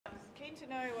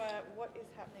know what is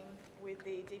happening with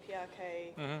the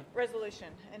DPRK resolution?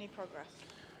 Any progress?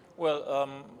 Well,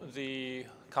 the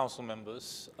council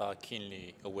members are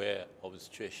keenly aware of the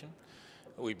situation.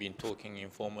 We've been talking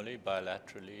informally,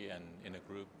 bilaterally, and in a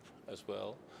group as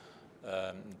well.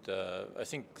 And I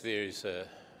think there is a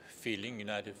feeling,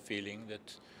 united feeling,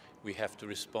 that we have to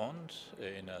respond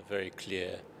in a very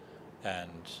clear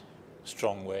and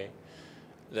strong way,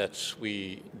 that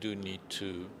we do need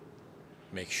to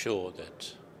make sure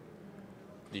that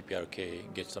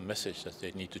DPRK gets the message that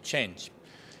they need to change.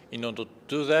 In order to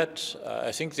do that,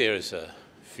 I think there is a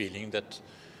feeling that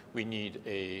we need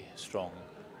a strong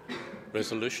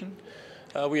resolution.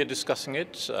 We are discussing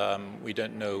it. We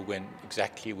don't know when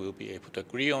exactly we'll be able to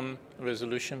agree on a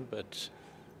resolution, but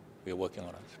we are working on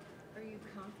it. Are you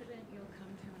confident you'll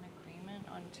come to an agreement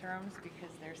on terms?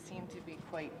 Because there seem to be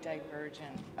quite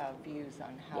divergent views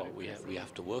on how to proceed. We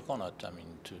have to work on it,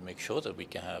 to make sure that we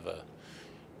can have a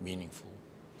meaningful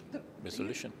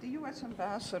resolution. The U.S.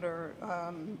 ambassador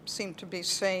seemed to be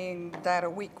saying that a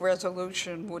weak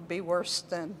resolution would be worse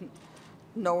than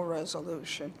no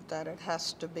resolution, that it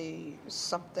has to be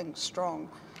something strong.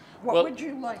 What would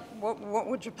you like? What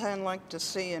would Japan like to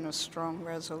see in a strong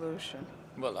resolution?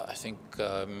 Well, I think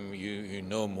you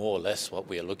know more or less what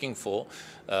we are looking for,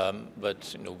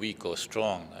 but weak or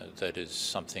strong, that is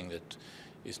something that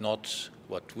is not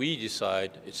what we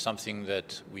decide. It's something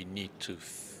that we need to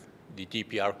the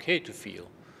DPRK to feel,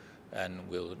 and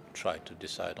we'll try to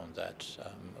decide on that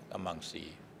amongst the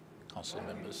council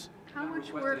members. How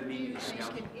much work do you think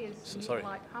it is? Sorry.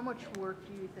 How much work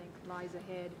do you think lies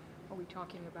ahead? Are we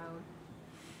talking about?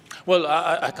 Well,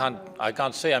 I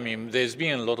can't say. There's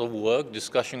been a lot of work,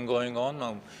 discussion going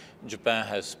on. Japan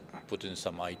has put in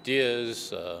some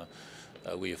ideas.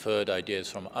 We've heard ideas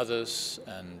from others,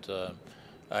 and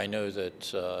I know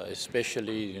that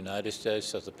especially the United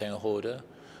States as the pen holder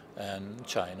and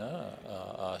China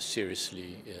are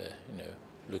seriously,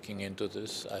 looking into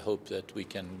this. I hope that we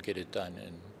can get it done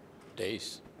in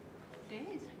days.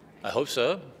 Days? I hope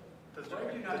so. Why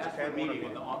did you not ask for a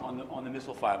meeting on the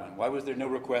missile filing? Why was there no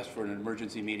request for an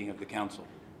emergency meeting of the council?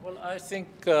 Well, I think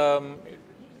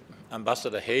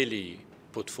Ambassador Haley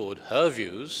put forward her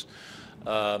views.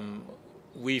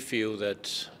 We feel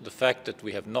that the fact that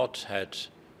we have not had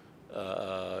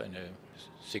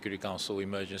Security Council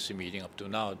emergency meeting up to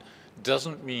now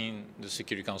doesn't mean the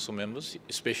Security Council members,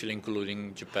 especially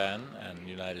including Japan and the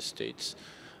United States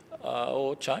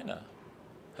or China,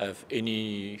 have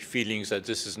any feelings that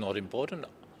this is not important.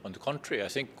 On the contrary, I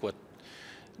think what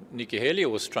Nikki Haley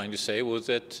was trying to say was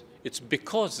that it's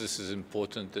because this is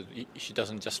important that she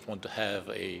doesn't just want to have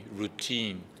a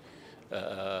routine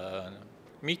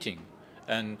meeting.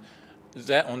 And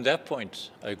that, on that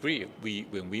point, I agree.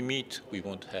 When we meet, we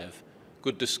want to have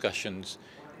good discussions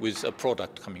with a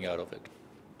product coming out of it.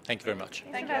 Thank you very much.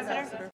 Thank you, Ambassador.